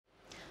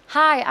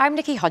Hi, I'm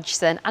Nichi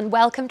Hodgson and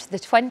welcome to the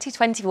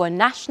 2021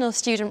 National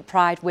Student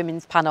Pride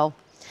Women's Panel.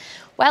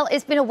 Well,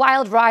 it's been a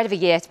wild ride of a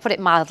year, to put it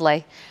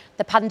mildly.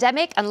 The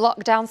pandemic and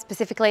lockdown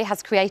specifically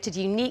has created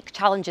unique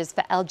challenges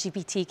for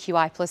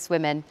LGBTQI+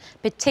 women,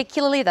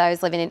 particularly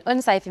those living in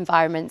unsafe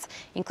environments,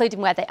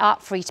 including where they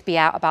aren't free to be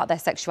out about their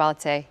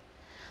sexuality.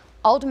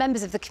 Older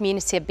members of the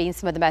community have been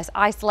some of the most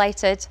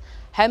isolated,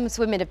 homeless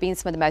women have been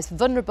some of the most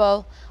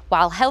vulnerable,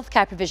 while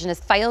healthcare provision has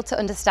failed to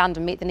understand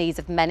and meet the needs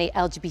of many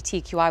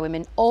LGBTQI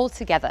women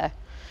altogether.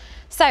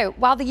 So,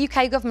 while the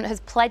UK government has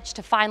pledged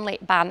to finally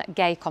ban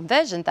gay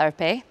conversion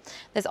therapy,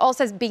 there's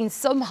also been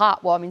some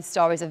heartwarming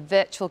stories of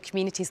virtual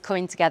communities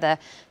coming together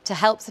to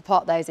help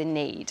support those in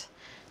need.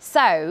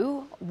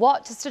 So,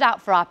 what stood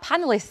out for our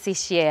panellists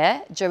this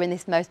year during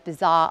this most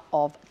bizarre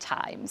of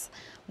times?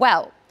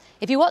 Well,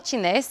 if you're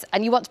watching this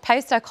and you want to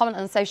post or comment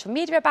on social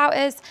media about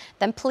us,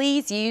 then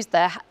please use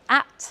the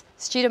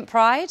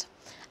 @StudentPride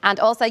and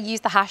also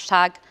use the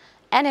hashtag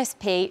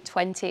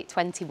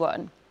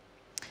NSP2021.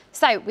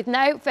 So with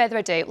no further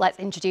ado, let's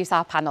introduce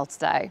our panel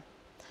today.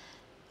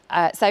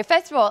 So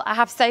first of all, I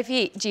have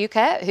Sophie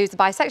Duker, who's a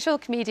bisexual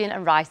comedian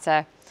and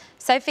writer.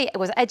 Sophie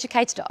was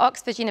educated at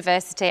Oxford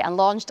University and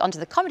launched onto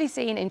the comedy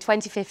scene in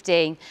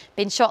 2015,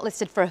 being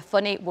shortlisted for a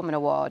Funny Woman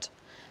Award.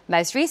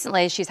 Most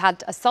recently, she's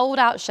had a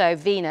sold-out show,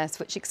 Venus,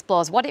 which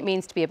explores what it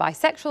means to be a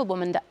bisexual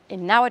woman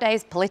in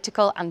nowadays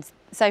political and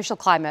social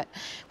climate,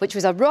 which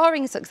was a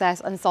roaring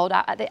success and sold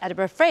out at the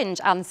Edinburgh Fringe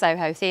and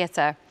Soho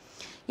Theatre.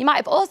 You might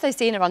have also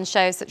seen her on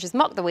shows such as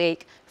Mock the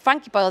Week,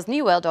 Frankie Boyle's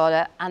New World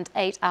Order and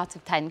 8 out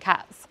of 10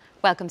 Cats.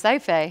 Welcome,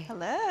 Sophie.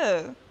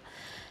 Hello.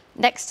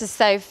 Next to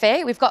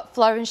Sophie, we've got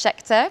Florence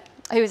Schechter,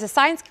 who is a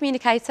science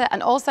communicator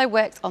and also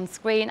works on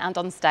screen and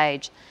on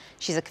stage.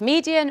 She's a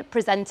comedian,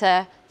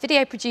 presenter,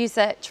 video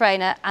producer,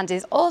 trainer, and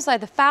is also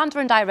the founder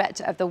and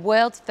director of the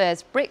world's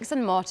first bricks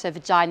and mortar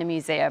vagina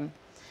museum.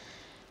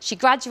 She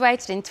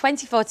graduated in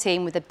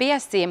 2014 with a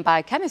BSc in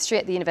biochemistry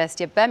at the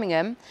University of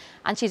Birmingham,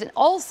 and she's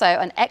also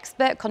an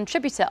expert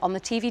contributor on the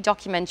TV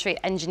documentary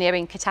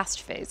Engineering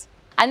Catastrophes.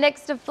 And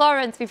next to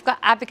Florence, we've got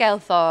Abigail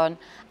Thorn.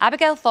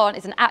 Abigail Thorn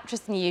is an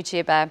actress and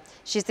YouTuber.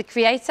 She's the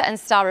creator and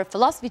star of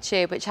Philosophy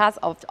Tube, which has,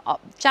 of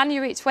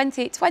January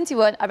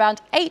 2021,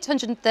 around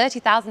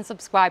 830,000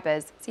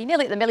 subscribers. So you're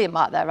nearly at the million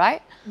mark there,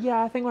 right?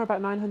 Yeah, I think we're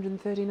about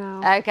 930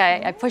 now.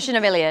 Okay, pushing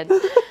a million.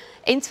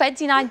 In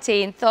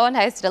 2019, Thorn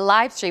hosted a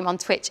live stream on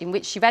Twitch in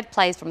which she read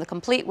plays from the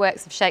complete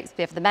works of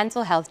Shakespeare for the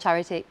mental health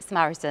charity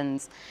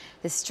Samaritans.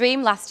 The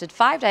stream lasted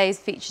 5 days,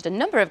 featured a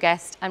number of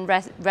guests and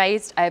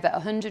raised over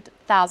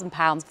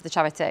 £100,000 for the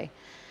charity.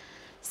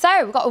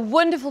 So we've got a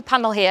wonderful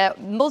panel here,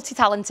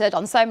 multi-talented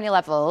on so many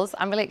levels.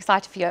 I'm really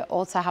excited for you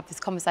all to have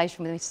this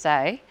conversation with me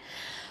today.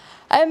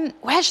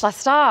 Where shall I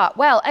start?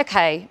 Well,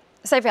 okay,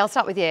 Sophie, I'll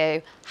start with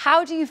you.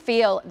 How do you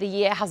feel the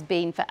year has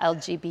been for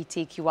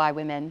LGBTQI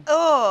women?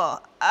 Oh,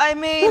 I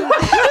mean...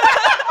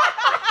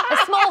 A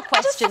small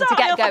question to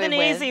get going with.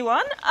 An easy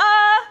one.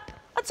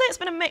 I'd say it's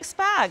been a mixed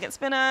bag. It's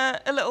been a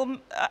little...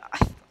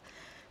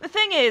 the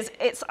thing is,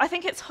 I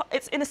think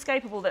it's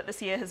inescapable that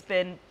this year has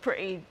been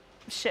pretty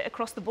shit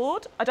across the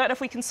board. I don't know if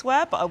we can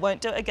swear, but I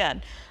won't do it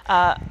again.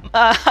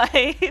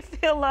 I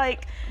feel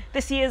like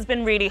this year has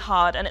been really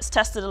hard and it's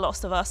tested a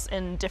lot of us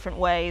in different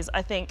ways.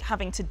 I think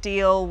having to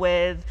deal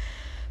with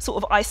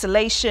sort of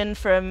isolation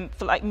for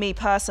like me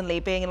personally,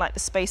 being in like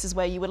the spaces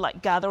where you would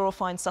like gather or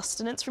find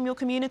sustenance from your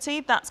community,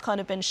 that's kind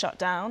of been shut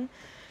down.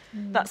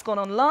 That's gone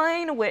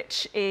online,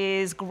 which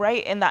is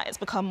great in that it's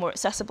become more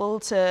accessible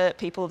to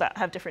people that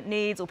have different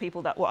needs or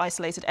people that were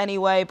isolated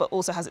anyway, but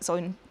also has its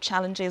own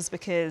challenges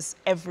because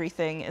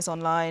everything is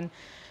online.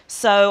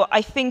 So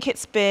I think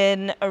it's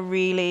been a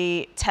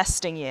really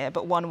testing year,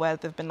 but one where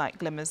there've been like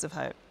glimmers of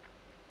hope.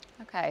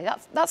 Okay,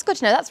 that's good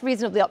to know. That's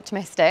reasonably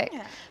optimistic.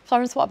 Yeah.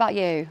 Florence, what about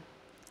you?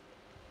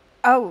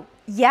 Oh,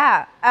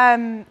 yeah. I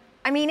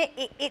mean,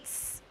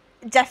 it's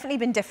definitely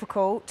been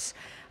difficult.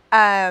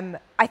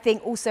 I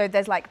think also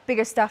there's like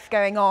bigger stuff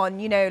going on,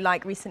 you know,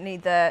 like recently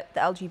the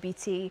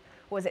LGBT,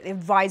 what was it, the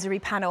advisory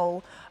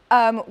panel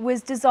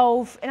was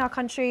dissolved in our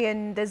country,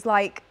 and there's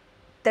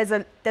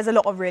a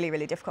lot of really,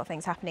 really difficult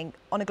things happening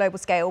on a global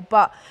scale.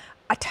 But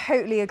I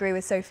totally agree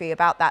with Sophie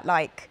about that,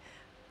 like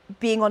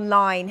being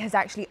online has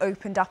actually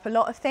opened up a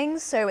lot of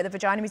things. So at the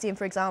Vagina Museum,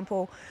 for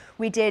example,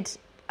 we did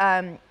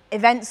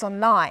events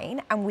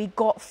online and we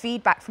got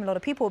feedback from a lot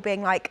of people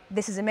being like,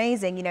 this is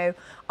amazing, you know,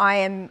 I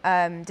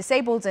am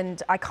disabled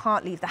and I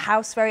can't leave the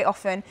house very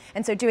often,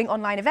 and so doing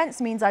online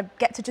events means I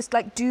get to just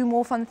like do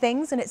more fun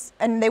things,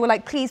 and they were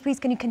like, please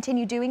can you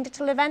continue doing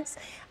digital events,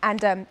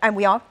 and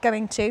we are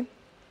going to.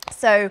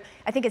 So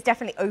I think it's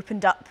definitely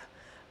opened up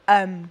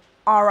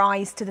our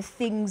eyes to the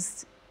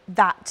things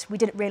that we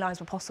didn't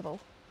realise were possible.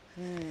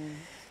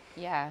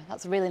 Yeah,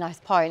 that's a really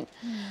nice point.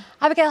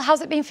 Abigail, how's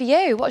it been for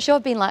you? What's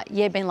your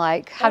year been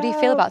like? How do you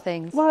feel about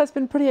things? Well, it's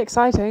been pretty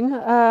exciting.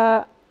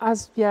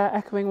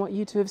 echoing what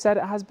you two have said,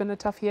 it has been a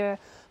tough year.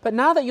 But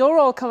now that you're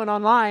all coming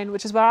online,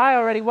 which is where I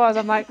already was,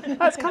 I'm like,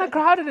 oh, it's kind of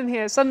crowded in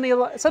here. Suddenly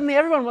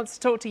everyone wants to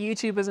talk to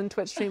YouTubers and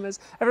Twitch streamers.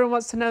 Everyone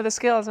wants to know the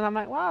skills. And I'm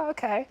like, wow,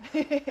 okay.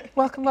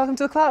 Welcome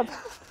to the club.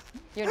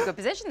 You're in a good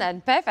position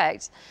then.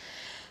 Perfect.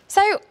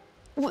 So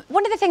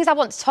one of the things I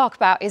want to talk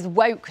about is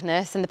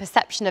wokeness and the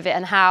perception of it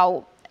and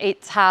how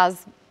it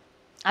has,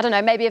 I don't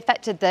know, maybe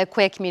affected the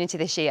queer community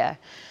this year.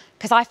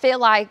 Because I feel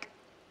like,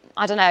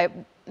 I don't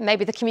know,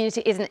 maybe the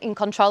community isn't in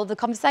control of the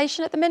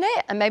conversation at the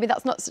minute, and maybe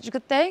that's not such a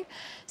good thing.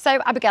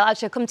 So Abigail,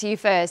 actually, I'll come to you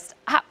first.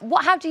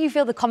 How do you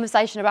feel the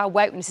conversation about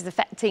wokeness is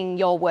affecting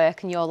your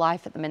work and your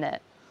life at the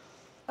minute?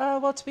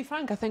 Well, to be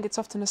frank, I think it's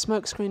often a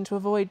smokescreen to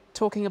avoid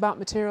talking about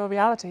material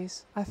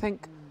realities. I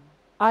think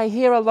I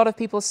hear a lot of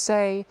people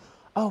say,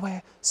 oh,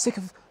 we're sick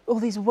of all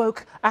these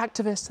woke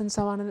activists and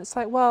so on. And it's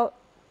like, well,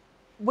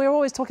 we're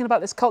always talking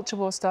about this culture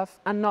war stuff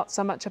and not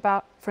so much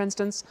about, for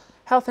instance,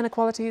 health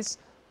inequalities,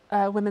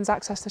 women's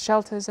access to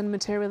shelters and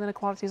material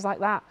inequalities like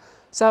that.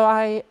 So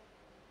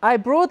I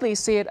broadly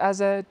see it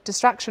as a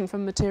distraction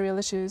from material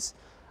issues,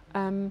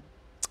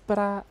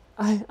 but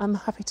I'm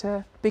happy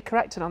to be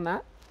corrected on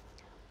that.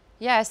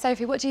 Yeah,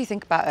 Sophie, what do you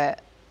think about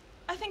it?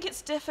 I think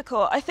it's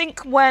difficult. I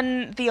think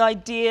when the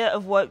idea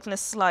of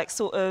wokeness like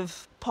sort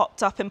of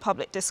popped up in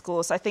public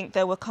discourse, I think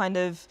there were kind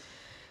of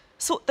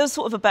there's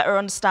sort of a better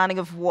understanding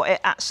of what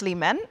it actually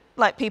meant.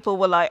 Like people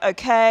were like,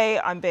 okay,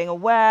 I'm being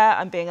aware,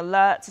 I'm being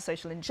alert to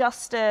social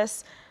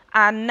injustice.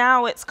 And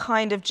now it's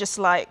kind of just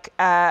like,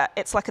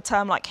 it's like a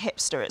term like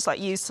hipster. It's like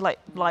used to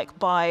like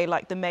by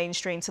like the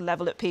mainstream to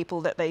level at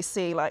people that they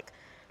see like,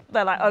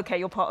 they're like, okay,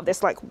 you're part of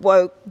this like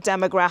woke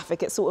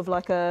demographic. It's sort of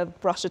like a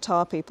brush to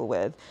tar people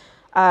with.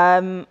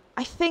 I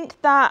think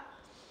that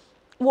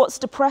what's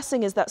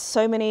depressing is that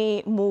so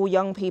many more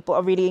young people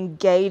are really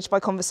engaged by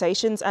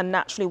conversations and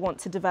naturally want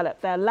to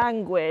develop their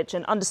language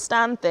and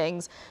understand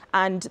things,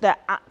 and they're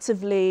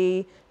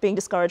actively being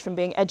discouraged from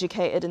being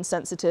educated and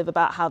sensitive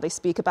about how they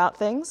speak about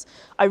things.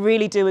 I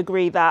really do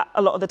agree that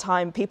a lot of the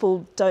time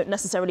people don't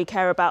necessarily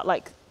care about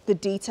like the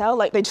detail,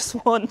 like they just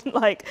want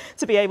like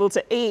to be able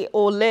to eat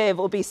or live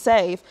or be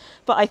safe.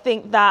 But I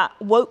think that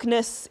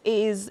wokeness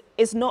is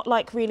not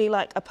like really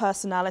like a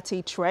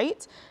personality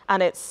trait,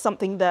 and it's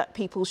something that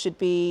people should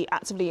be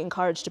actively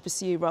encouraged to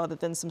pursue rather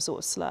than some sort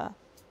of slur.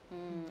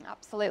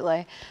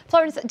 Absolutely.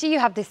 Florence, do you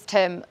have this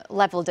term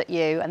levelled at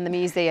you and the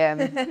museum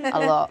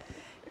a lot?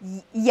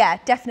 Yeah,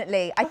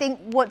 definitely. I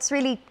think what's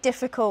really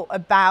difficult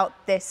about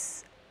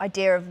this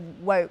idea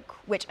of woke,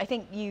 which I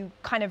think you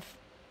kind of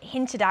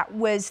hinted at,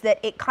 was that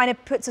it kind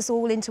of puts us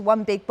all into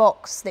one big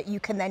box that you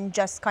can then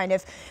just kind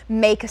of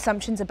make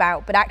assumptions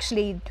about. But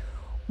actually,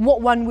 what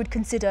one would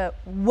consider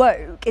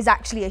woke is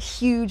actually a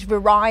huge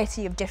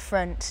variety of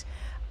different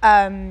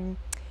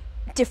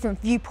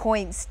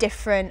viewpoints,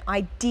 different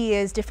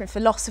ideas, different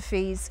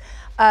philosophies.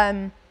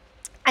 And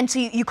so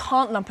you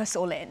can't lump us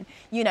all in,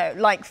 you know,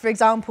 like, for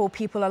example,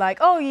 people are like,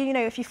 oh, you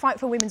know, if you fight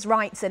for women's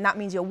rights, then that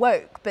means you're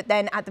woke. But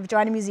then at the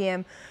Vagina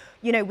Museum,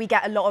 you know, we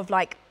get a lot of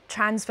like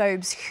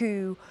transphobes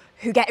who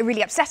get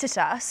really upset at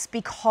us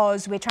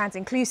because we're trans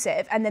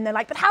inclusive, and then they're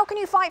like, but how can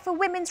you fight for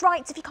women's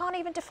rights if you can't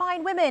even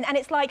define women? And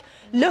it's like,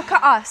 look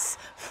at us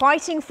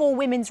fighting for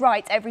women's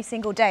rights every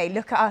single day.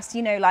 Look at us,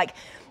 you know, like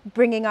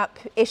bringing up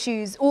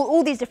issues,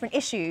 all these different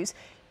issues.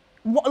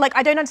 Like,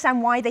 I don't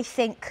understand why they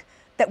think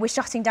that we're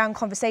shutting down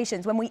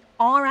conversations when we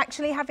are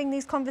actually having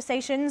these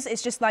conversations.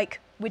 It's just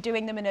like we're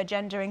doing them in a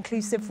gender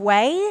inclusive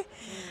way.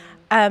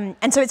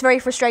 And so it's very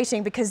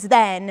frustrating because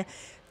then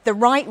the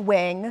right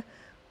wing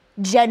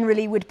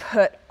generally would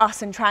put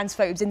us and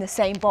transphobes in the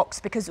same box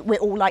because we're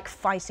all like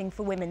fighting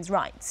for women's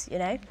rights, you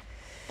know?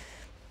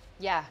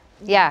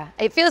 Yeah,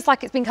 it feels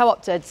like it's been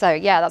co-opted. So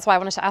yeah, that's why I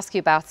wanted to ask you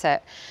about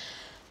it.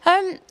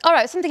 All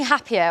right, something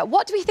happier.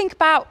 What do we think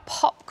about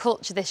pop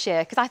culture this year?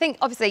 Because I think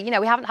obviously, you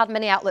know, we haven't had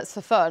many outlets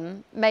for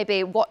fun.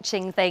 Maybe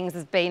watching things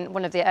has been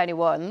one of the only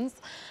ones.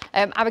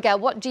 Abigail,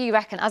 what do you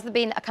reckon? Has there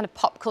been a kind of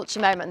pop culture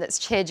moment that's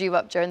cheered you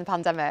up during the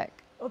pandemic?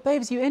 Well,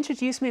 babes, you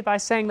introduced me by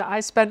saying that I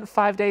spent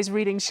 5 days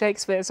reading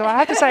Shakespeare, so I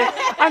have to say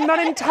I'm not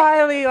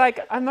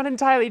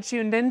entirely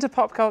tuned into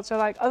pop culture,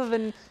 like other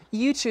than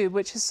YouTube,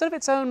 which is sort of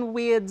its own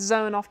weird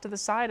zone off to the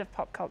side of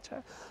pop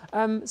culture.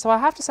 So I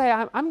have to say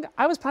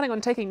I was planning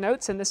on taking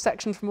notes in this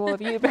section from all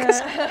of you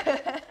because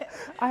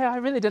I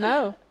really don't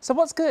know. So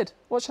what's good?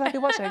 What should I be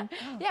watching?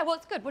 Yeah,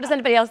 what's good? What does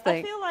anybody else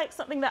think? I feel like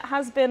something that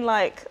has been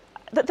like,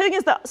 the thing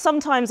is that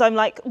sometimes I'm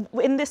like,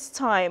 in this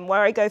time where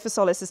I go for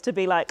solace is to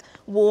be like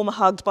warm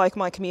hugged by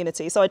my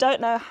community. So I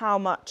don't know how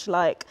much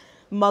like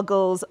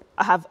muggles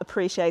have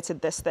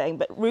appreciated this thing,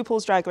 but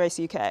RuPaul's Drag Race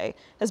UK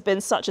has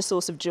been such a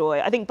source of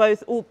joy. I think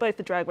both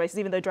the drag races,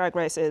 even though Drag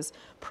Race is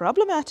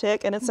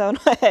problematic in its own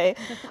way,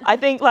 I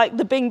think like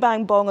the bing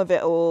bang bong of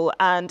it all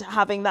and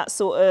having that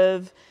sort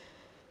of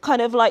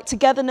kind of like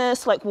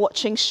togetherness, like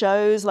watching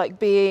shows, like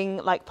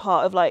being like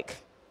part of like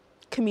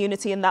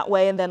community in that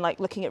way, and then like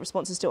looking at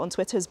responses to it on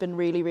Twitter has been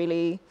really,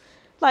 really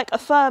like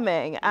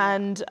affirming.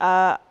 And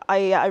I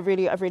I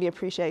really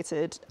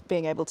appreciated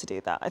being able to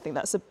do that. I think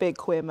that's a big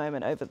queer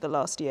moment over the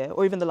last year,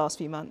 or even the last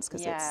few months,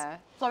 because yeah.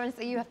 Florence,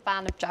 are you a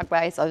fan of Drag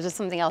Race, or is there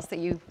something else that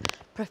you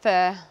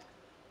prefer?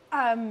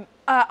 I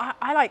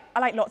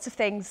like lots of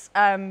things.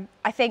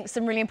 I think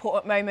some really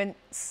important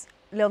moments,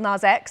 Lil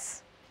Nas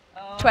X,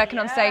 twerking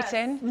on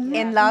Satan,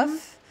 in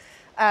love.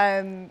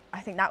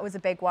 I think that was a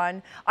big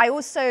one. I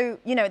also,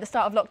 you know, at the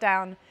start of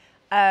lockdown,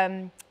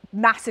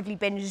 massively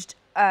binged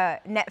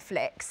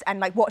Netflix and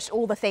like watched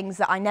all the things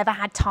that I never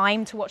had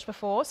time to watch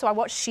before. So I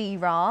watched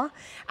She-Ra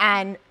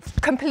and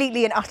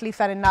completely and utterly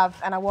fell in love,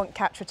 and I want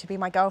Katra to be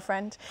my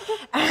girlfriend.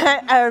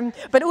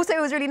 But also it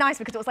was really nice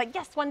because it was like,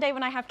 yes, one day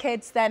when I have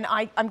kids, then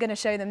I'm going to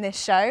show them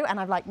this show, and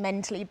I've like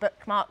mentally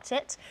bookmarked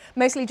it,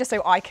 mostly just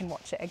so I can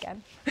watch it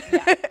again.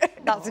 Yeah,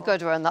 that's a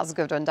good one. That's a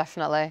good one,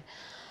 definitely.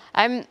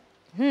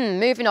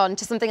 Moving on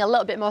to something a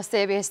little bit more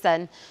serious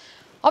then.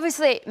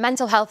 Obviously,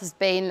 mental health has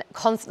been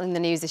constantly in the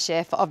news this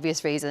year for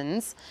obvious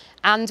reasons.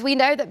 And we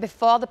know that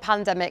before the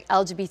pandemic,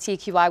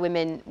 LGBTQI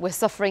women were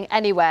suffering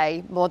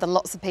anyway, more than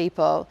lots of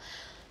people.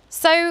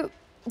 So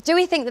do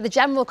we think that the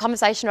general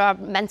conversation around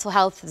mental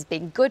health has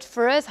been good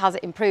for us? Has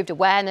it improved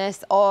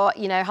awareness? Or,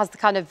 you know, has the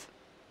kind of,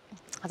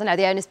 I don't know,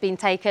 the onus been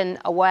taken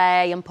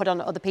away and put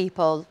on other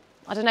people?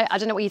 I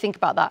don't know what you think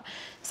about that.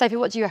 Sophie,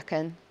 what do you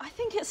reckon? I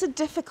think it's a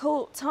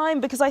difficult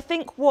time, because I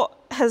think what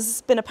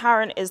has been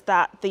apparent is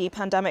that the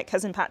pandemic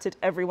has impacted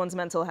everyone's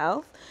mental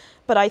health.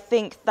 But I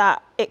think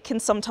that it can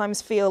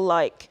sometimes feel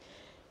like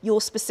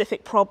your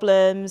specific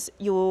problems,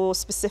 your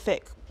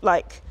specific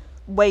like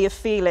way of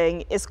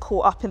feeling is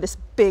caught up in this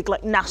big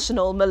like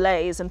national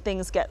malaise, and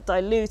things get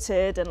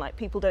diluted, and like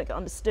people don't get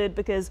understood,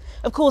 because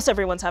of course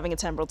everyone's having a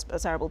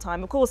terrible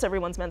time. Of course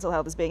everyone's mental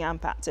health is being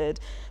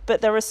impacted.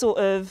 But there are sort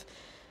of,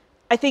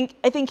 I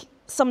think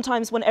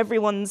sometimes when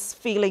everyone's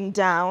feeling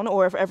down,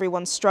 or if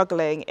everyone's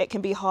struggling, it can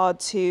be hard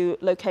to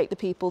locate the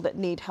people that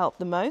need help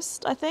the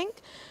most, I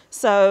think.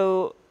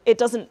 So it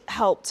doesn't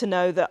help to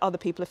know that other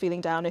people are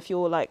feeling down if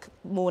you're like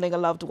mourning a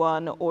loved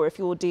one, or if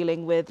you're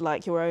dealing with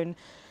like your own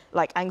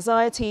like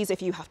anxieties,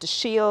 if you have to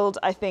shield.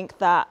 I think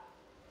that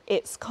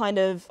it's kind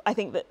of, I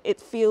think that it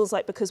feels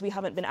like, because we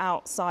haven't been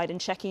outside and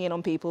checking in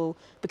on people,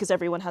 because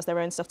everyone has their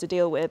own stuff to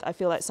deal with, I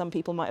feel like some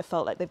people might have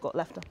felt like they've got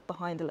left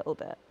behind a little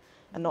bit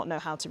and not know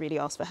how to really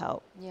ask for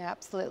help. Yeah,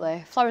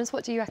 absolutely. Florence,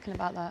 what do you reckon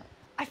about that?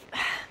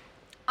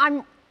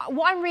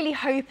 What I'm really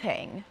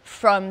hoping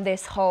from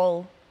this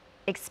whole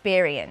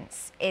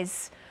experience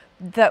is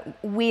that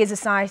we as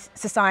a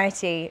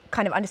society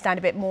kind of understand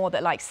a bit more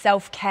that like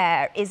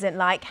self-care isn't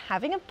like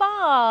having a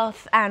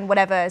bath and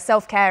whatever.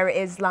 Self-care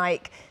is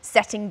like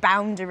setting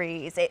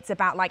boundaries. It's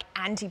about like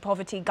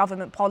anti-poverty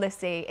government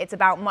policy. It's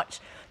about much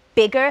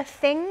bigger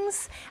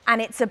things,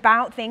 and it's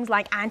about things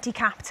like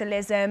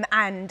anti-capitalism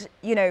and,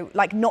 you know,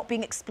 like not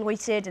being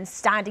exploited and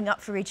standing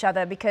up for each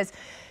other. Because,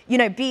 you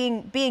know,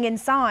 being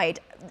inside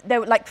there,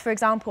 like for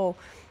example,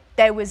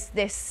 there was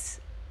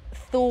this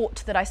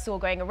thought that I saw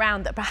going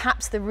around that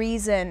perhaps the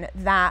reason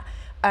that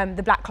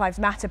the Black Lives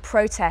Matter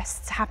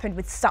protests happened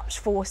with such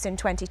force in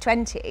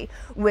 2020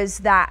 was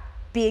that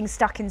being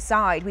stuck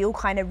inside, we all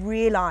kind of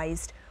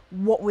realized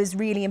what was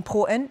really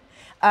important,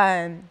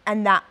 and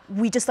that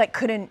we just like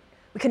couldn't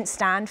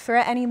stand for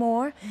it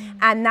anymore.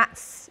 And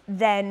that's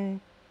then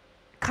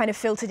kind of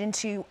filtered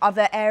into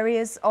other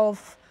areas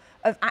of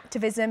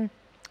activism,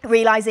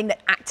 realizing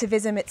that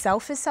activism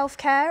itself is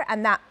self-care,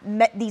 and that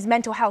these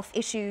mental health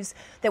issues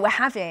that we're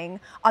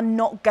having are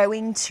not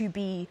going to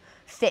be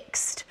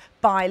fixed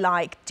by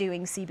like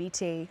doing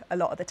CBT a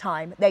lot of the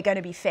time. They're going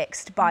to be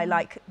fixed by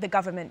like the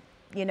government,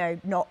 you know,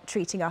 not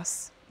treating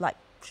us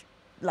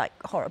like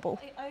horrible.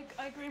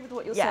 I agree with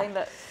what you're saying,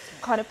 that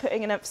kind of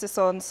putting an emphasis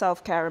on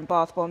self-care and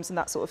bath bombs and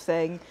that sort of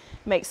thing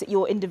makes it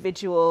your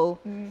individual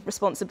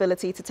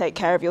responsibility to take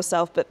care of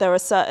yourself. But there are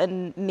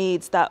certain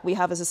needs that we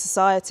have as a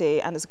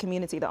society and as a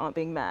community that aren't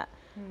being met.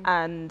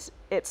 And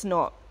it's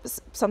not,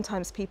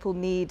 sometimes people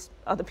need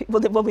other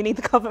people, well, we need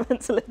the government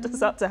to lift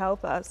us up to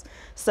help us.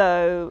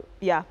 So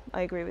yeah,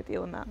 I agree with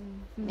you on that.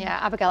 Yeah,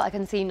 Abigail, I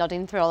can see you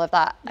nodding through all of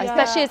that.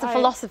 Especially as a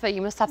philosopher,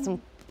 you must have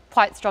some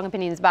quite strong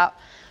opinions about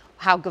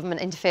how government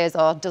interferes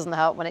or doesn't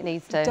help when it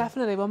needs to.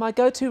 Definitely. Well, my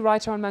go-to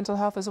writer on mental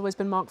health has always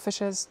been Mark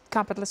Fisher's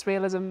Capitalist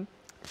Realism.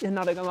 You're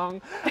nodding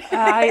along.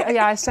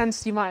 I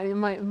sensed you might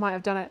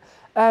have done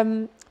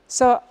it.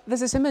 So there's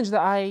this image that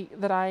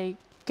I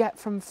get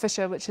from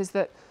Fisher, which is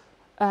that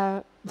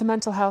the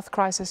mental health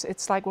crisis,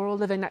 it's like we're all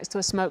living next to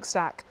a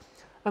smokestack.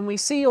 And we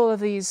see all of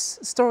these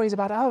stories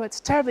about, oh,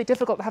 it's terribly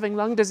difficult having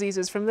lung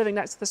diseases from living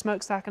next to the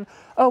smokestack. And,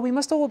 oh, we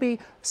must all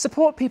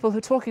support people who are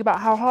talking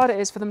about how hard it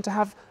is for them to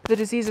have the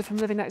diseases from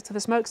living next to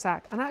the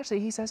smokestack. And actually,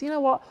 he says, you know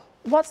what?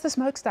 What's the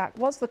smokestack?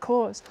 What's the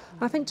cause?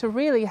 And I think to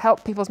really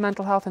help people's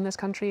mental health in this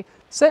country,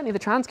 certainly the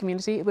trans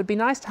community, it would be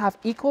nice to have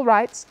equal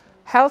rights,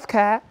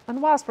 healthcare,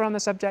 and whilst we're on the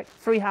subject,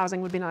 free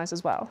housing would be nice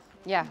as well.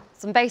 Yeah,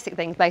 some basic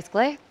things,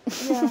 basically.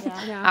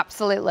 Yeah.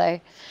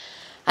 Absolutely.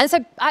 And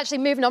so actually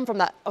moving on from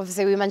that,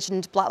 obviously we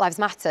mentioned Black Lives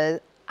Matter.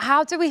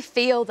 How do we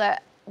feel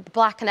that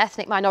Black and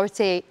ethnic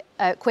minority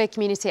queer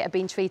community are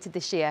being treated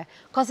this year?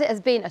 Because it has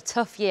been a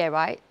tough year,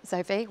 right,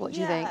 Sophie? What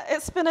do you think? Yeah,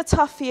 it's been a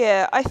tough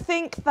year. I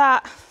think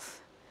that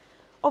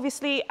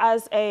obviously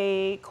as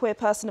a queer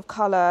person of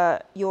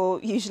colour, you're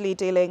usually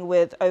dealing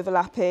with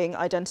overlapping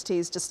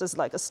identities just as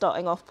like a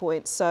starting off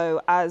point.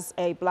 So as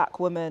a black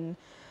woman,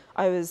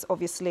 I was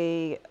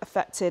obviously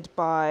affected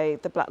by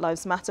the Black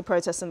Lives Matter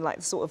protests and like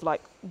the sort of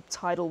like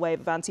tidal wave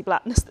of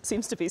anti-blackness that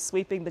seems to be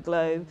sweeping the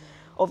globe.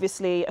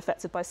 Obviously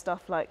affected by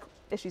stuff like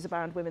issues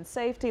around women's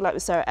safety, like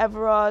with Sarah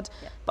Everard.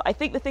 Yeah. But I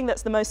think the thing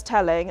that's the most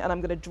telling, and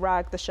I'm going to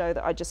drag the show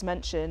that I just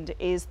mentioned,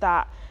 is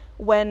that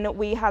when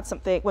we had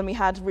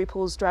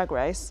RuPaul's Drag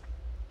Race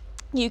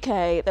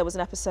UK, there was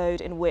an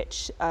episode in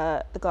which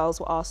the girls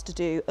were asked to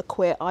do a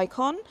queer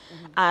icon,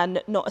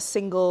 and not a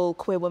single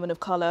queer woman of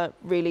colour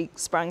really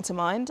sprang to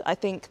mind. I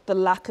think the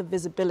lack of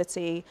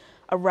visibility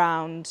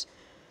around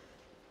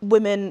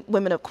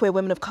queer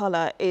women of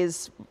colour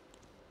is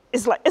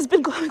like, it's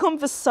been going on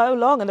for so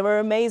long, and there are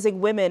amazing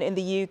women in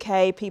the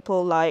UK,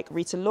 people like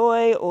Rita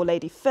Loy or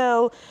Lady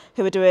Phil,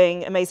 who are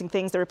doing amazing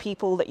things. There are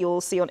people that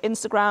you'll see on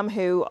Instagram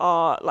who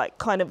are like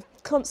kind of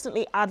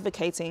constantly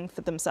advocating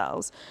for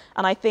themselves.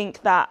 And I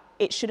think that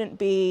it shouldn't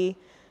be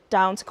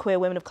down to queer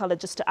women of colour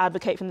just to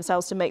advocate for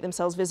themselves, to make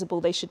themselves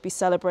visible. They should be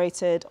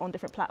celebrated on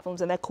different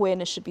platforms, and their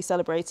queerness should be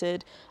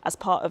celebrated as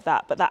part of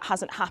that. But that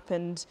hasn't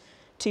happened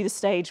to the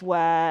stage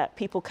where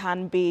people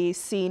can be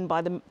seen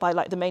by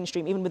like the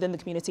mainstream, even within the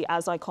community,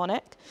 as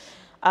iconic.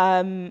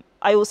 I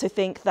also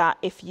think that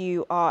if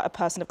you are a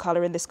person of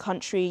colour in this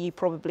country, you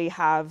probably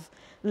have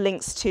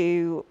links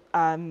to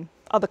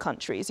other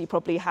countries. You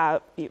probably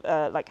have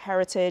like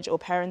heritage or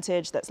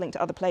parentage that's linked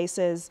to other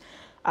places.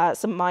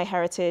 Some of my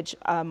heritage,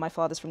 my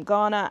father's from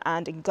Ghana,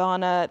 and in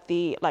Ghana,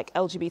 the like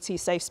LGBT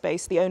safe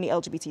space, the only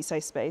LGBT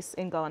safe space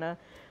in Ghana,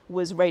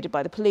 was raided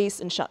by the police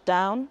and shut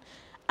down.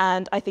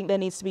 And I think there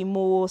needs to be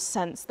more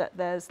sense that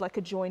there's like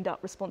a joined up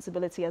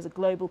responsibility as a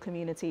global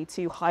community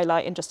to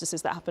highlight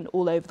injustices that happen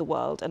all over the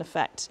world and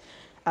affect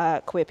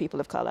queer people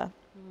of colour.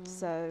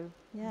 So,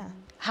 yeah.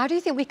 How do you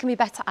think we can be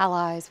better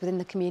allies within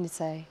the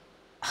community?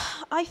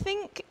 I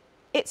think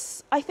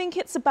it's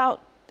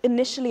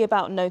initially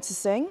about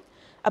noticing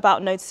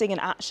in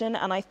action.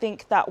 And I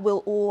think that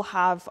we'll all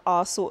have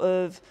our sort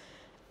of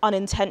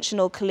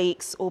unintentional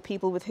cliques or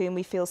people with whom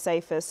we feel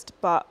safest,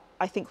 but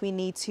I think we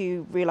need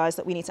to realise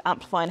that we need to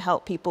amplify and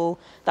help people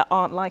that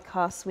aren't like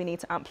us. We need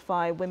to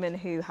amplify women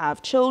who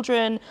have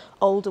children,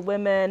 older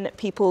women,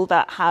 people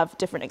that have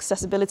different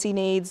accessibility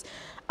needs.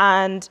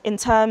 And in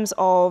terms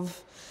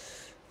of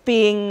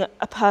being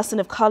a person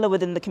of colour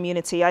within the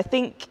community, I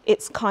think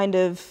it's kind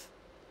of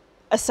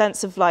a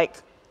sense of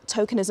like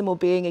tokenism or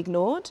being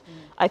ignored.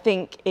 I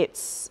think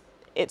it's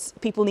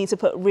people need to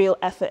put real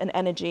effort and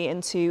energy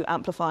into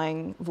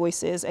amplifying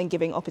voices and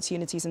giving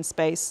opportunities and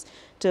space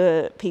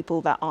to people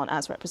that aren't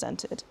as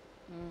represented.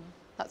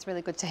 That's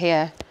really good to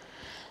hear.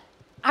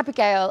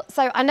 Abigail,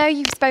 so I know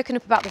you've spoken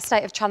up about the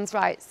state of trans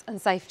rights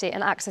and safety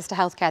and access to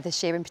healthcare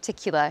this year in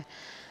particular,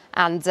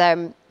 and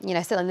you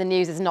know, still in the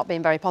news has not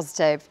been very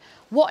positive.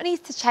 What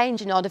needs to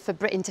change in order for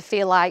Britain to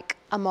feel like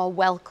a more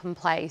welcome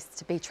place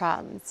to be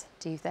trans,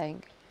 do you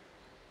think?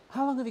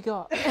 How long have you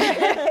got?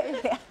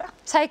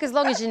 Take as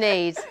long as you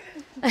need.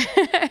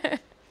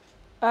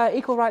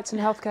 Equal rights in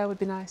healthcare would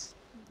be nice.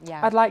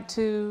 Yeah. I'd like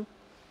to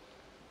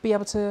be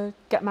able to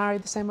get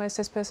married the same way a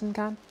cis person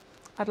can.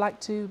 I'd like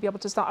to be able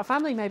to start a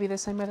family maybe the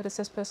same way that a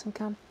cis person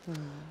can.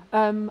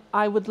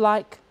 I would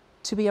like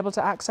to be able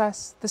to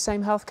access the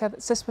same healthcare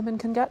that cis women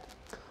can get.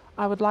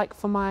 I would like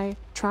for my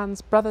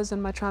trans brothers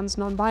and my trans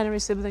non-binary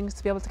siblings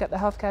to be able to get the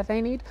healthcare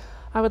they need.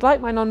 I would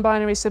like my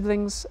non-binary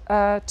siblings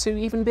to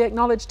even be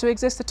acknowledged to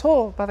exist at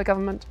all by the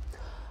government.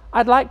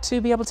 I'd like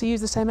to be able to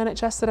use the same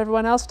NHS that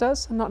everyone else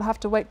does and not have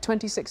to wait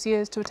 26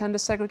 years to attend a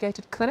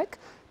segregated clinic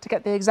to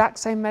get the exact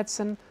same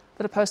medicine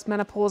that a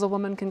postmenopausal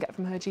woman can get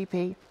from her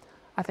GP.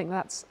 I think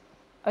that's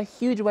a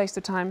huge waste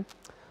of time.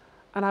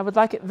 And I would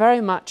like it very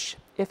much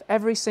if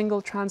every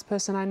single trans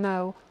person I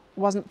know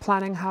wasn't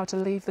planning how to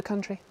leave the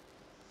country.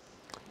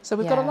 So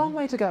we've got a long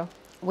way to go.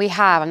 We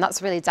have, and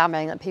that's really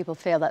damning that people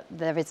feel that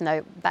there is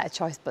no better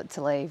choice but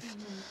to leave.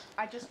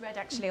 I just read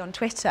actually on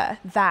Twitter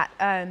that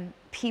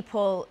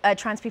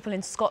trans people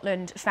in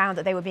Scotland found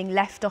that they were being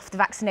left off the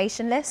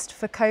vaccination list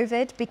for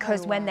COVID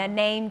because when their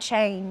name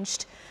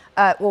changed,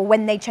 or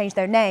when they changed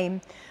their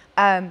name,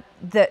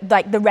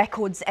 the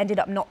records ended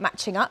up not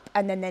matching up,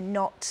 and then they're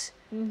not.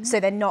 So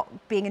they're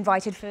not being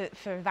invited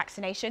for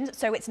vaccinations.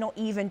 So it's not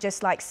even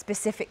just like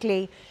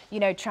specifically, you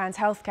know, trans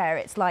healthcare.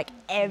 It's like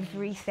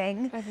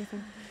everything.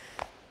 Everything.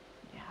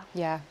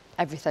 Yeah,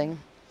 everything.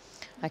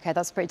 Okay,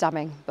 that's pretty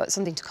damning, but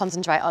something to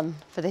concentrate on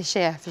for this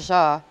year, for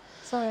sure.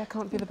 Sorry, I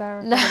can't be the bearer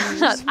of No, good news.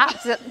 that's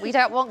absolutely, we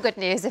don't want good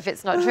news if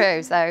it's not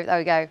true, so there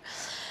we go.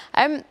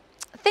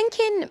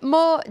 Thinking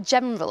more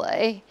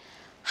generally,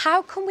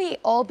 how can we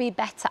all be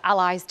better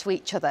allies to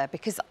each other?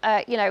 Because,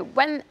 you know,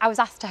 when I was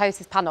asked to host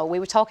this panel, we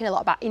were talking a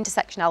lot about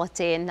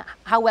intersectionality and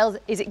how well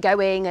is it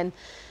going, and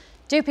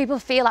Do people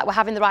feel like we're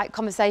having the right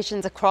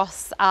conversations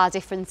across our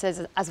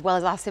differences as well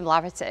as our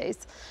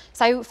similarities?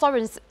 So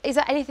Florence, is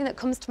there anything that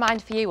comes to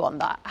mind for you on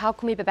that? How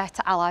can we be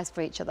better allies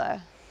for each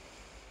other?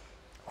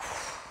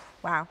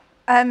 Wow.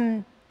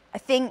 I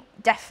think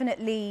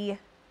definitely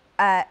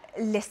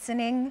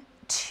listening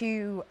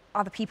to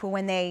other people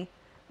when they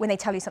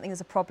tell you something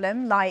is a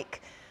problem.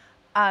 Like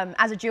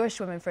as a Jewish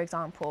woman, for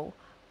example,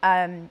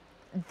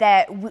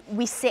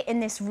 we sit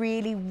in this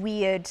really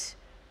weird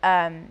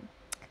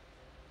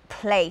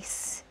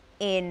place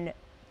in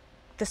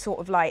the sort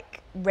of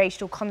like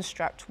racial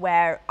construct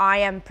where I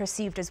am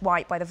perceived as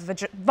white by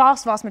the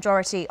vast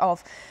majority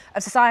of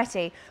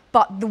society,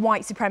 but the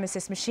white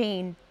supremacist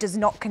machine does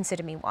not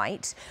consider me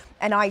white,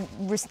 and I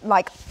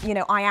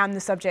am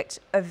the subject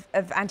of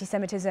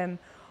anti-Semitism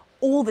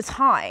all the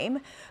time.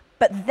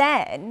 But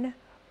then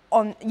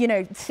on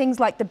things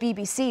like the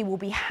BBC will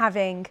be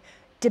having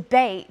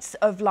debates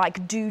of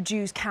like, do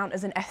Jews count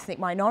as an ethnic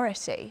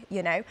minority,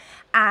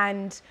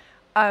 and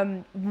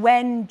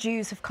when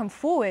Jews have come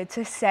forward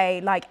to say,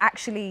 like,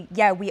 actually,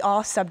 yeah, we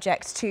are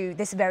subject to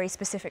this very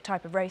specific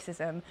type of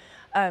racism,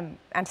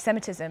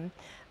 anti-Semitism,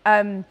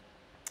 that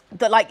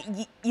like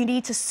you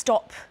need to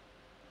stop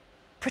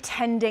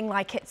pretending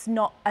like it's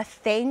not a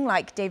thing.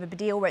 Like David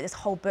Baddiel wrote this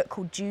whole book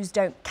called Jews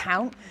Don't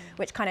Count,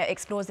 which kind of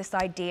explores this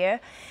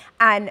idea.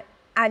 And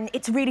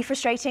it's really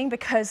frustrating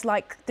because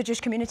like the Jewish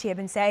community have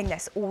been saying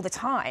this all the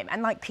time,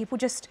 and like people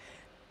just,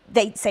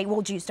 they say,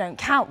 well, Jews don't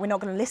count, we're not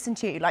going to listen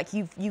to you, like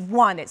you've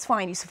won, it's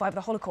fine, you survived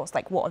the Holocaust,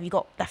 like what have you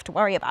got left to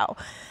worry about?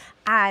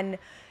 And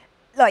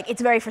like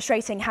it's very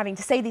frustrating having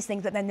to say these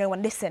things but then no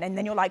one listen, and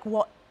then you're like,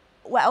 what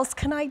else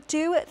can I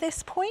do at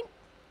this point?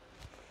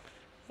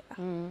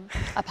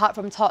 Apart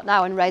from talk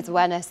now and raise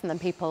awareness, and then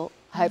people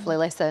hopefully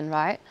listen,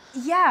 right?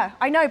 Yeah,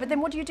 I know, but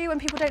then what do you do when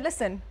people don't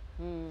listen?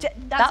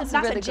 That's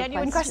a really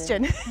genuine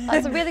question.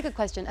 That's a really good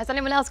question. Has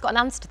anyone else got an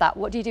answer to that?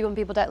 What do you do when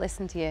people don't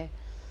listen to you?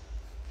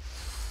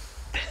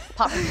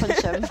 Apart from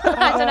punch them.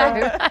 I don't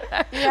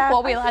know. Yeah. What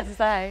are we allowed to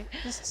say?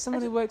 As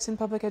someone who works in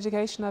public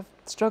education, I've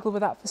struggled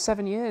with that for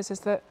 7 years,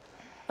 is that,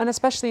 and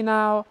especially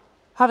now,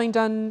 having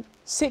done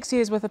 6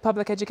 years worth of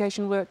public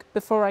education work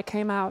before I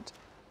came out,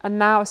 and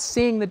now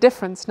seeing the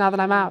difference now that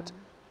I'm out,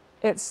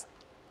 it's,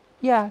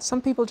 yeah,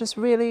 some people just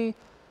really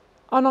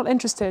are not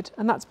interested.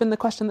 And that's been the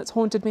question that's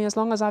haunted me as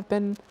long as I've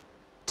been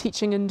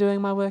teaching and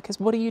doing my work, is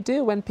what do you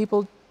do when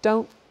people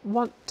don't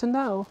want to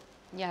know?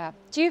 Yeah.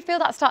 Do you feel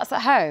that starts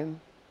at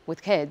home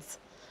with kids?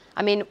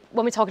 I mean,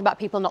 when we're talking about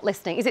people not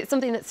listening, is it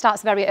something that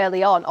starts very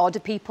early on, or do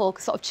people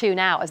sort of tune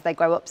out as they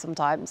grow up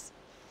sometimes?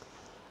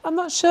 I'm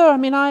not sure. I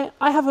mean, I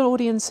have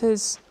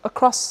audiences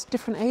across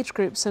different age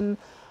groups, and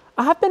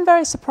I have been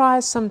very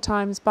surprised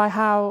sometimes by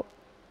how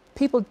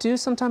people do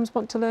sometimes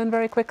want to learn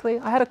very quickly.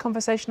 I had a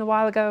conversation a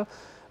while ago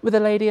with a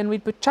lady, and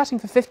we'd been chatting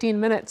for 15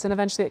 minutes, and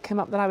eventually it came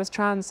up that I was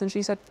trans, and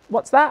she said,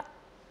 "What's that?"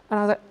 And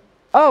I was like,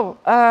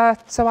 "Oh,"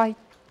 so I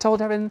told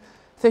her in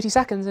 30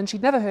 seconds, and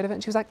she'd never heard of it,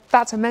 and she was like,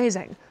 "That's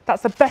amazing.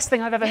 That's the best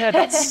thing I've ever heard.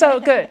 That's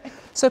so good."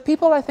 So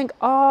people, I think,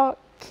 are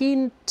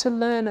keen to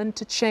learn and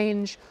to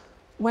change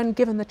when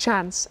given the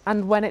chance,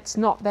 and when it's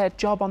not their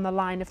job on the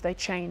line if they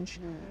change.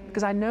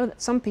 Because I know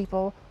that some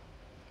people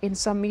in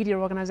some media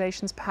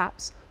organisations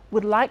perhaps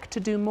would like to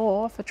do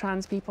more for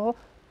trans people,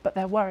 but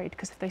they're worried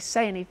because if they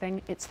say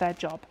anything, it's their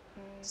job.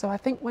 So I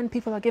think when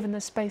people are given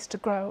the space to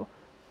grow,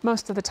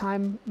 most of the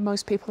time,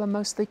 most people are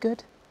mostly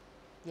good.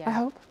 Yeah. I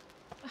hope.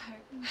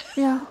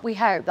 Yeah. We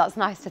hope. That's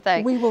nice to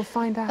think. We will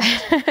find out.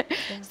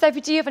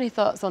 Sophie, do you have any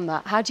thoughts on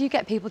that? How do you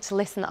get people to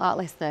listen that aren't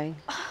listening?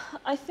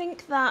 I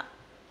think that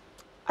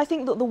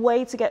the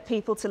way to get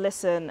people to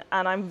listen,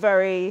 and I'm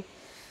very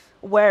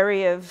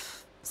wary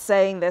of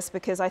saying this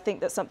because I think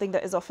that something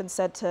that is often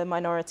said to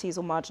minorities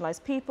or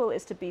marginalized people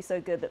is to be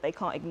so good that they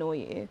can't ignore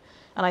you.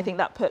 And I think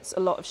that puts a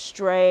lot of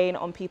strain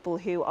on people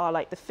who are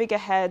like the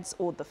figureheads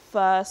or the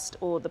first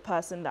or the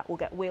person that will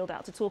get wheeled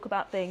out to talk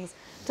about things,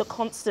 to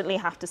constantly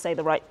have to say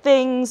the right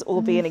things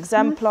or be an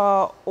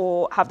exemplar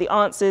or have the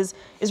answers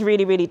is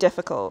really, really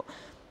difficult.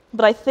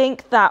 But I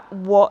think that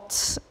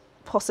what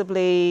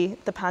possibly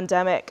the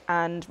pandemic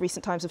and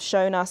recent times have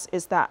shown us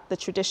is that the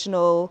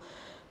traditional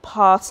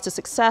paths to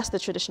success, the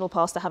traditional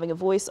paths to having a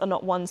voice, are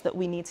not ones that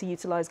we need to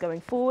utilize going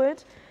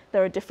forward.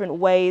 There are different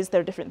ways,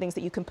 there are different things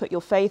that you can put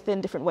your faith in,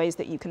 different ways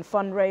that you can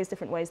fundraise,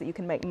 different ways that you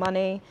can make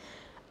money.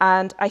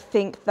 And I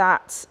think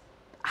that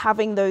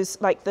having those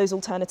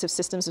alternative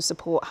systems of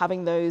support,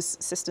 having those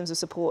systems of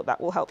support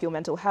that will help your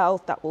mental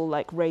health, that will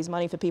like raise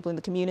money for people in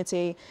the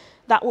community,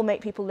 that will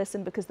make people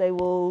listen, because they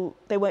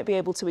won't be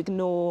able to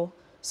ignore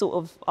sort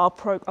of our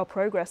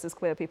progress as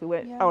queer people,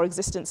 our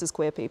existence as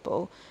queer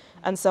people.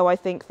 And so I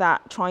think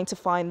that trying to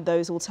find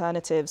those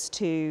alternatives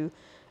to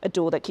a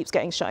door that keeps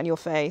getting shut in your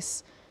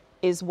face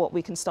is what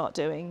we can start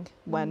doing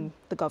when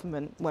the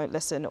government won't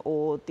listen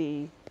or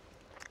the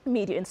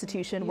media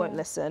institution won't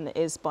listen,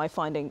 is by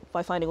finding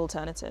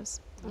alternatives.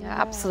 Yeah,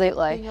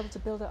 absolutely. Being able to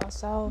build it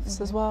ourselves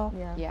as well.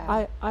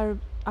 Yeah. I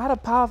had a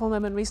powerful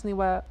moment recently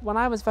where, when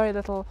I was very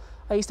little,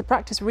 I used to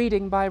practice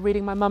reading by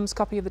reading my mum's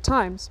copy of the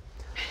Times.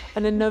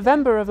 And in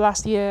November of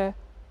last year,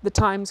 the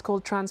Times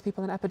called trans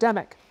people an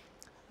epidemic.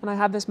 And I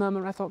had this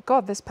moment where I thought,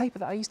 God, this paper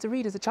that I used to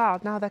read as a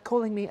child, now they're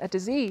calling me a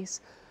disease.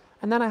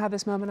 And then I had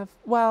this moment of,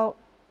 well,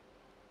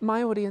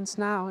 my audience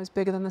now is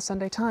bigger than the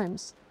Sunday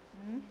Times.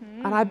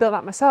 Mm-hmm. And I built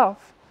that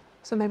myself.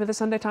 So maybe the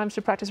Sunday Times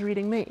should practice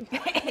reading me.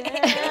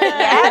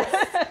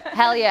 Yes.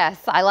 Hell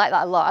yes. I like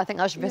that a lot. I think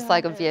that should be a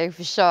slogan for you,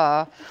 for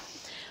sure.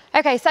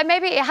 Okay, so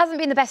maybe it hasn't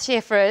been the best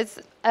year for us.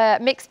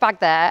 Mixed bag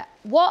there.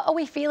 What are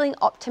we feeling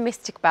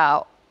optimistic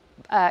about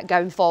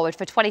going forward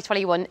for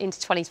 2021 into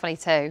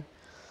 2022?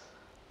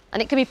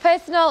 And it can be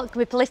personal, it can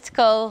be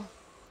political,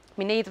 it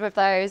can be neither of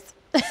those.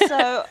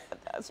 So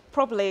it's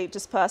probably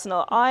just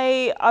personal.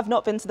 I've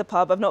not been to the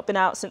pub. I've not been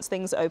out since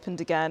things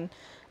opened again.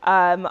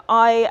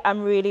 I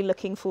am really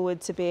looking forward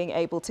to being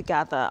able to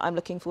gather. I'm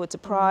looking forward to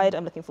Pride.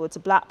 I'm looking forward to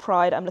Black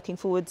Pride. I'm looking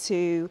forward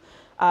to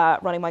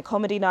running my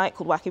comedy night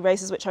called Wacky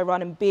Races, which I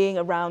run, and being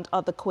around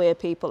other queer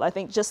people. I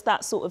think just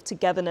that sort of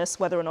togetherness,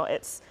 whether or not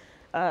it's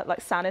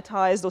like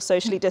sanitized or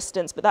socially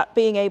distanced, but that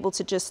being able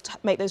to just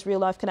make those real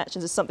life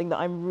connections is something that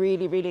I'm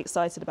really, really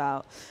excited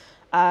about.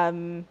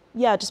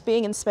 Yeah, just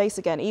being in space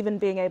again, even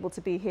being able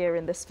to be here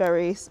in this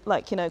very,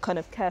 like, you know, kind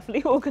of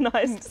carefully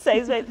organized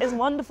safe space is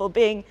wonderful.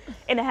 Being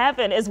in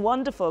heaven is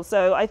wonderful.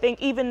 So I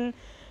think even,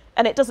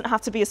 and it doesn't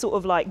have to be a sort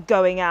of like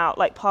going out,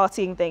 like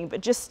partying thing,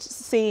 but just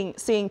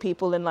seeing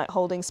people and like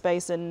holding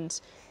space and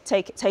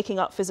taking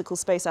up physical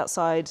space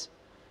outside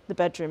the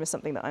bedroom is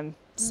something that I'm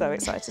so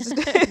excited to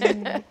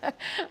do.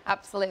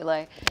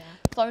 Absolutely. Yeah.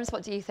 Florence,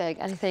 what do you think?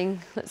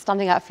 Anything that's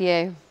standing out for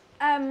you?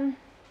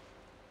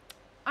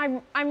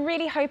 I'm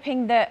really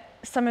hoping that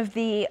some of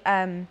the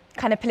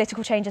kind of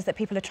political changes that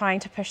people are trying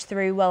to push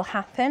through will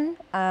happen.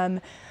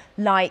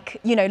 Like,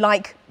 you know,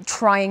 like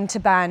trying to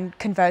ban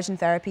conversion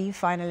therapy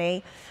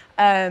finally,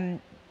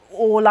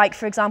 or like,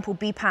 for example,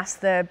 BPAS,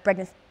 the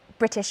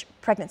British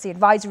Pregnancy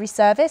Advisory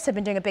Service, have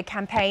been doing a big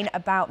campaign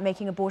about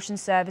making abortion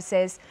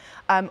services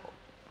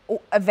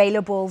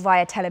available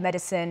via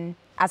telemedicine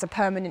as a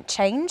permanent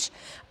change,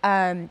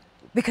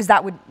 because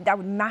that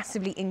would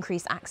massively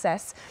increase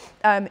access.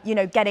 You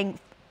know, getting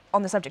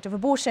on the subject of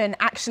abortion,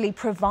 actually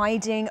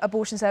providing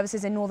abortion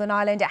services in Northern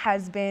Ireland, it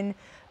has been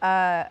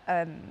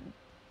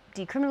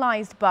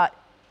decriminalised, but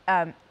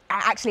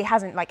actually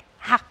hasn't like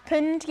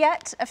happened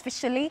yet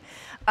officially.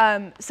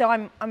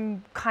 So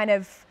I'm kind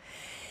of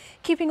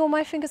keeping all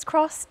my fingers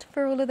crossed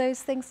for all of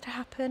those things to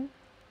happen.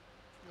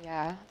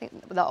 Yeah, I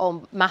think they're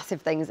all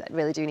massive things that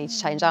really do need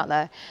to change, aren't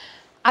there?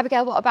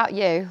 Abigail, what about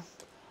you?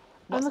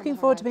 I'm looking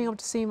forward to being able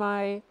to see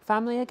my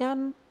family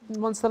again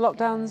once the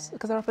lockdowns,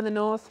 because they're up in the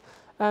north,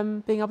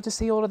 being able to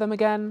see all of them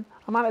again.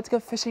 I might like to go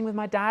fishing with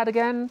my dad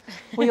again.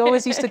 We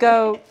always used to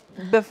go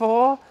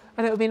before,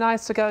 and it would be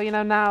nice to go, you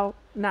know,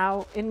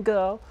 now in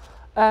girl.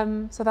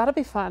 So that'll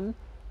be fun.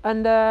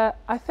 And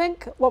I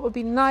think what would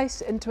be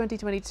nice in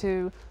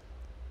 2022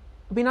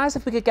 would be nice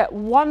if we could get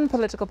one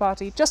political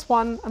party, just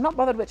one, I'm not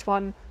bothered which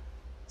one,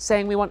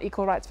 saying we want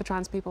equal rights for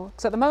trans people.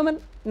 Because at the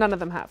moment, none of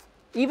them have.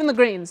 Even the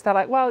Greens, they're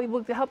like, well, it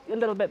will help a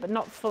little bit, but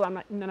not full. I'm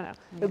like, no.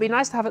 It would be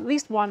nice to have at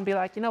least one be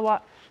like, you know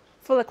what,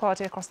 full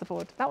equality across the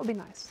board. That would be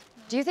nice.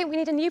 Do you think we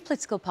need a new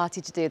political party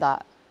to do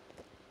that?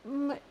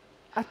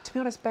 To be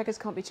honest, beggars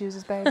can't be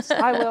choosers, babes.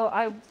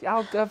 I'll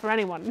go for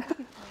anyone.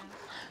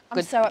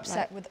 I'm so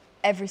upset with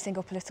every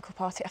single political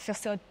party. I feel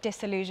so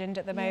disillusioned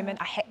at the moment.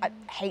 I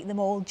hate them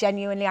all,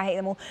 genuinely, I hate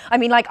them all. I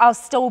mean, like, I'll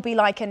still be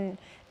like an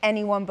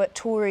anyone but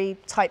Tory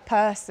type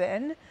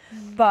person,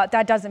 but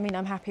that doesn't mean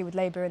I'm happy with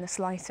Labour in the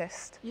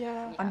slightest.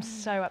 Yeah. I'm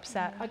so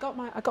upset. I got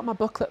my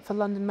booklet for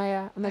London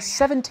Mayor, and there's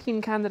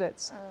 17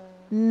 candidates.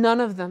 None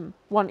of them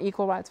want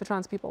equal rights for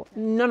trans people.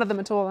 None of them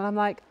at all. And I'm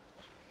like,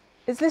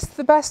 is this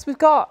the best we've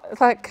got?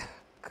 It's like,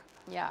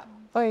 yeah.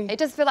 Oy. It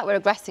does feel like we're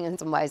regressing in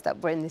some ways, that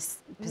we're in this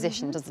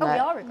position, doesn't it? We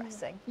are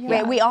regressing.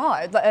 Yeah. We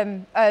are.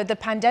 The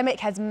pandemic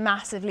has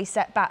massively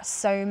set back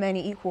so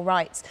many equal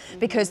rights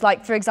because,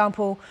 like, for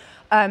example,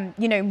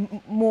 you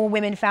know, more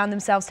women found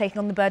themselves taking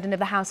on the burden of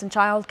the house and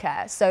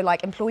childcare. So,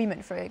 like,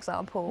 employment, for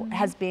example,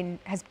 has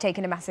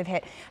taken a massive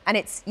hit, and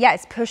it's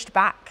pushed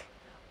back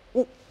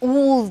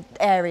all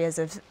areas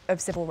of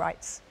civil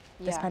rights.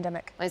 This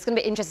pandemic. Well, it's going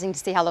to be interesting to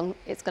see how long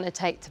it's going to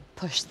take to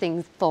push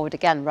things forward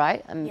again,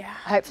 right? And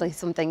hopefully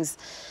some things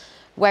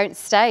won't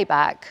stay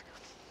back.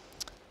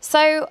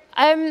 So,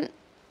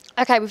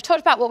 okay, we've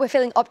talked about what we're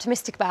feeling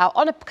optimistic about.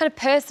 On a kind of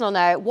personal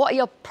note, what are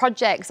your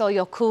projects or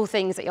your cool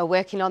things that you're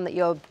working on that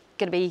you're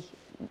going to be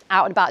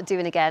out and about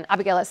doing again?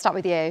 Abigail, let's start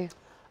with you.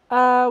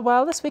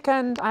 Well, this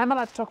weekend, I am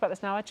allowed to talk about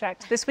this now, I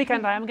checked. This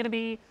weekend I am going to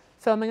be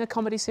filming a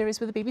comedy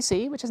series with the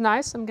BBC, which is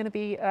nice. I'm going to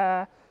be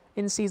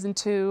in season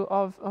 2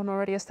 of an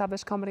already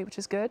established comedy, which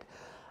is good.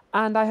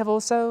 And I have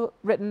also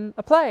written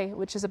a play,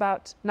 which is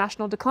about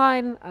national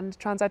decline and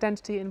trans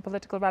identity in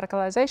political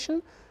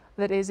radicalization,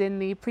 that is in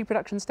the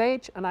pre-production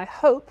stage. And I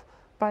hope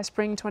by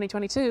spring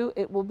 2022,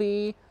 it will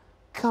be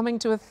coming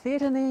to a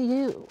theatre near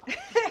you.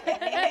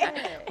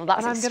 Well,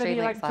 that's and I'm going to be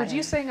like exciting.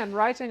 producing and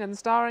writing and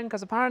starring,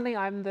 because apparently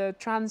I'm the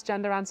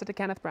transgender answer to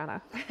Kenneth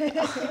Branagh.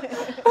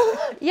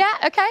 Yeah,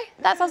 okay,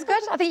 that sounds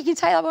good. I think you can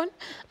take that one.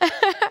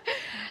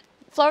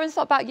 Florence,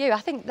 what about you? I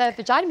think the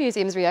Vagina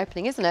Museum's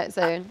reopening, isn't it,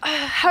 soon?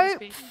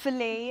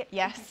 Hopefully,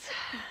 yes.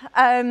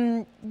 I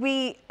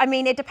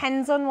mean, it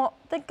depends on what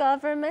the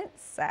government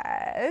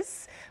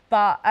says,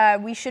 but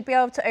we should be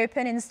able to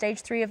open in stage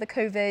 3 of the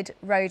COVID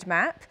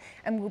roadmap,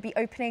 and we'll be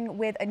opening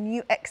with a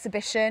new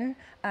exhibition,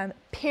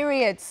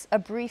 Periods, A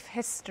Brief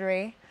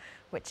History,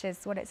 which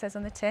is what it says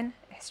on the tin,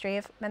 history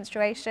of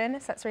menstruation.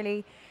 So that's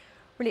really,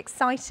 really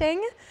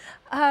exciting.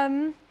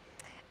 And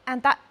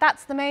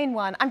that's the main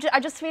one. I'm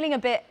just feeling a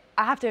bit,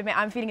 I have to admit,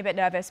 I'm feeling a bit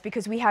nervous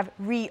because we have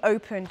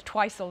reopened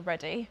twice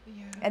already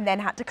and then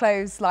had to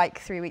close like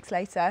 3 weeks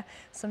later.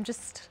 So I'm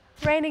just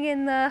reining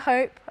in the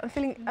hope. I'm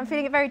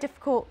feeling it very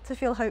difficult to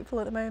feel hopeful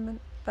at the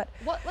moment. But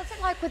what's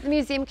it like with the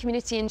museum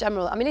community in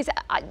general? I mean,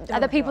 are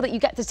there people that you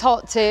get to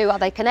talk to? Are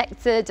they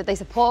connected? Do they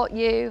support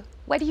you?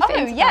 Where do you fit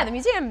into that? The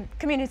museum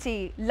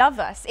community love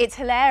us. It's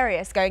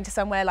hilarious going to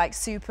somewhere like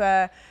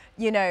super,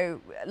 you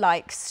know,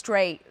 like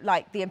straight,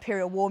 like the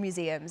Imperial War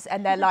Museums,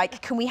 and they're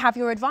like, can we have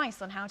your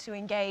advice on how to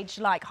engage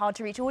like hard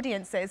to reach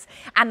audiences?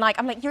 And like,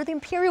 I'm like, you're the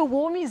Imperial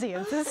War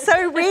Museums. This is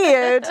so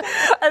weird.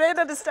 I don't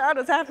understand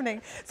what's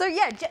happening. So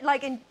yeah,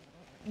 like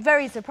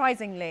very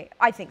surprisingly,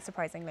 I think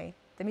surprisingly,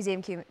 the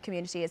museum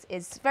community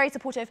is very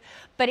supportive,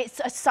 but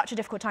it's such a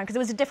difficult time because it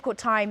was a difficult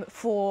time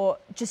for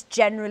just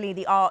generally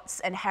the arts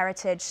and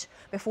heritage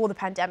before the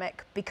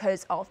pandemic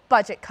because of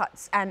budget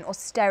cuts and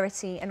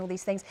austerity and all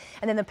these things.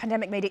 And then the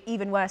pandemic made it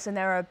even worse, and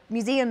there are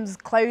museums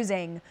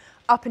closing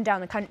up and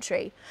down the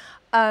country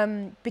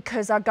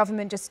because our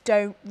government just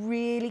don't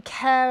really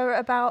care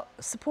about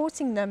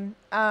supporting them.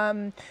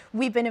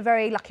 We've been in a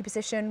very lucky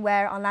position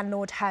where our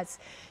landlord has,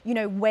 you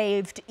know,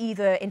 waived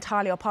either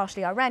entirely or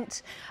partially our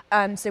rent,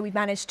 so we've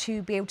managed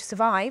to be able to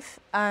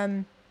survive.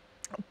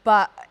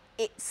 But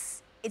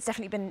it's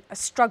definitely been a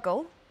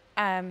struggle.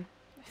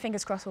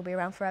 Fingers crossed we'll be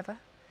around forever.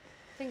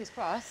 Fingers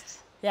crossed.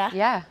 Yeah.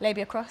 Yeah.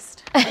 Labia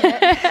crossed.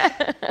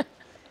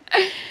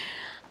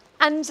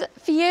 And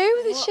for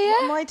you this year?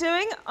 What am I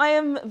doing? I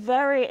am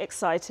very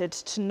excited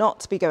to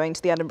not be going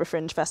to the Edinburgh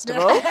Fringe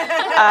Festival.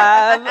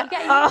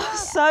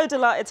 So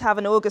delighted to have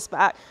an August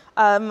back.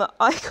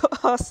 I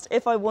got asked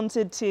if I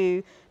wanted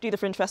to do the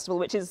Fringe Festival,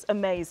 which is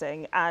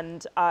amazing.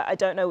 And I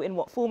don't know in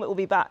what form it will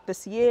be back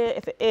this year,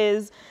 if it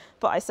is.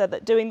 But I said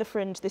that doing the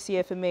Fringe this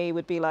year for me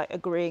would be like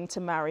agreeing to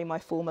marry my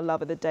former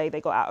lover the day they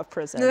got out of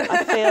prison.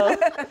 I feel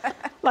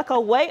like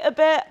I'll wait a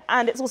bit,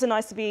 and it's also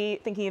nice to be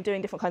thinking of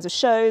doing different kinds of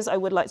shows. I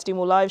would like to do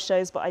more live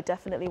shows, but I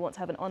definitely want to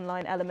have an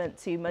online element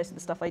to most of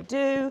the stuff I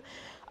do.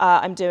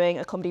 I'm doing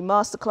a comedy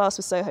masterclass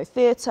with Soho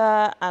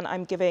Theatre, and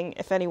I'm giving,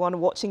 if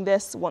anyone watching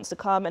this wants to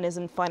come and is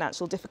in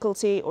financial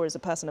difficulty or is a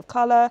person of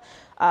colour,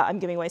 I'm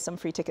giving away some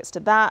free tickets to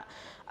that.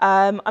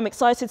 I'm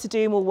excited to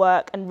do more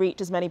work and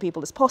reach as many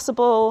people as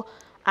possible.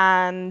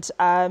 And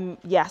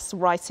yes,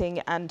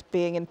 writing and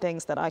being in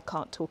things that I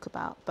can't talk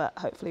about, but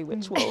hopefully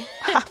which will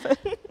happen.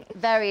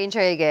 Very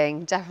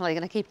intriguing. Definitely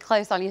going to keep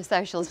close on your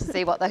socials to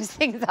see what those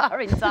things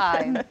are in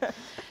time.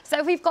 So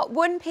if we've got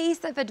one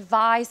piece of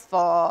advice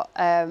for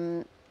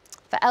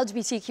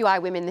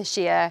LGBTQI women this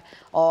year,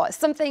 or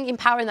something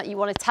empowering that you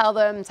want to tell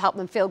them to help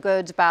them feel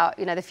good about,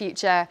 you know, the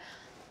future,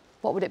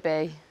 what would it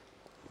be?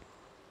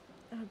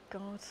 Oh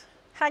God,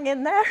 hang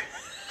in there.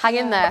 Hang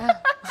in there.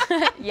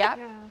 Yep. Yeah.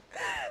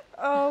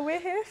 Oh, we're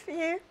here for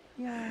you.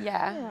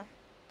 Yeah.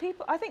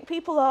 I think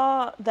people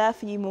are there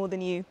for you more than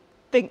you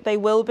think they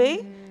will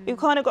be. You've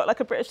kind of got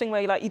like a British thing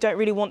where you don't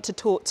really want to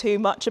talk too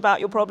much about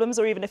your problems,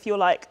 or even if you're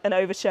like an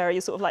oversharer,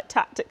 you sort of like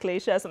tactically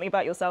share something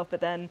about yourself,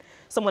 but then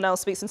someone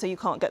else speaks and so you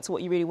can't get to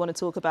what you really want to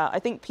talk about. I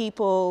think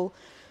people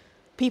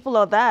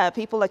are there.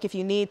 People, like, if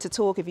you need to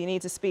talk, if you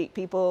need to speak,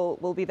 people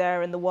will be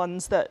there, and the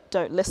ones that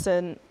don't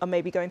listen are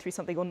maybe going through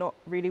something or not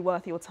really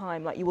worth your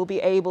time. Like, you will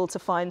be able to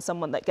find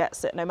someone that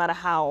gets it, no matter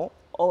how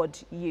odd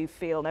you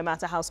feel, no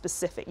matter how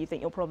specific you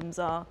think your problems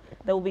are.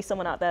 There will be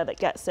someone out there that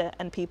gets it,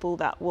 and people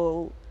that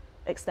will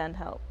extend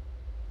help.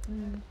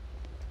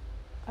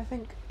 I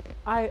think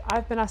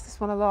I've been asked this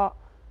one a lot,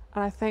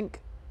 and I think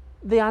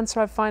the answer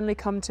I've finally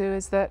come to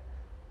is that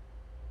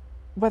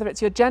whether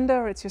it's your gender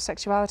or it's your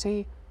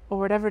sexuality or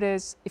whatever it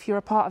is, if you're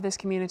a part of this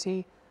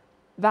community,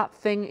 that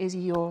thing is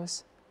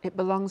yours. It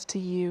belongs to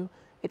you.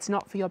 It's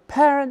not for your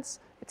parents,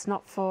 it's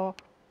not for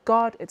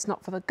God, it's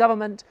not for the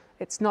government,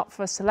 it's not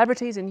for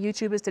celebrities and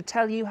YouTubers to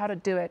tell you how to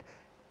do it.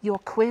 Your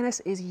queerness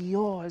is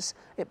yours.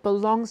 It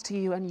belongs to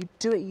you, and you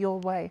do it your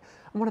way.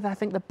 And one of the, I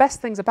think, the best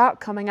things about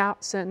coming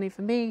out, certainly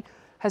for me,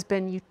 has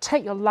been you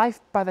take your life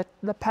by the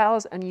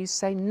lapels and you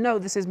say, no,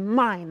 this is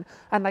mine.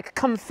 And like,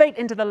 come fate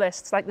into the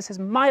lists, like, this is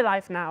my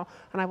life now,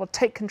 and I will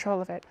take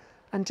control of it.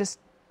 And just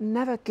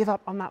never give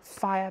up on that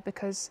fire,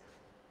 because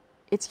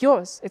it's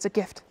yours. It's a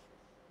gift.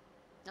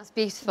 That's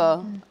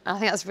beautiful. I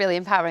think that's really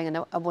empowering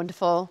and a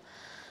wonderful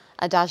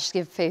adage to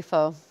give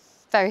people.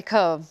 Very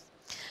cool.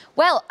 Well,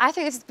 Well, I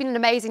think this has been an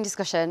amazing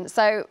discussion.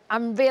 So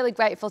I'm really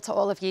grateful to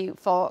all of you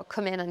for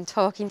coming and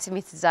talking to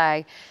me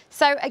today.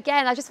 So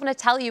again, I just want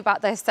to tell you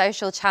about those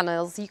social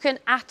channels. You can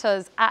 @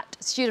 us at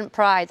Student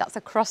Pride, that's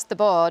across the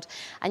board,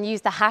 and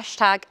use the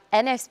hashtag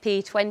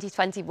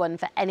NSP2021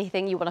 for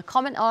anything you want to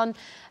comment on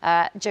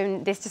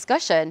during this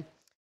discussion.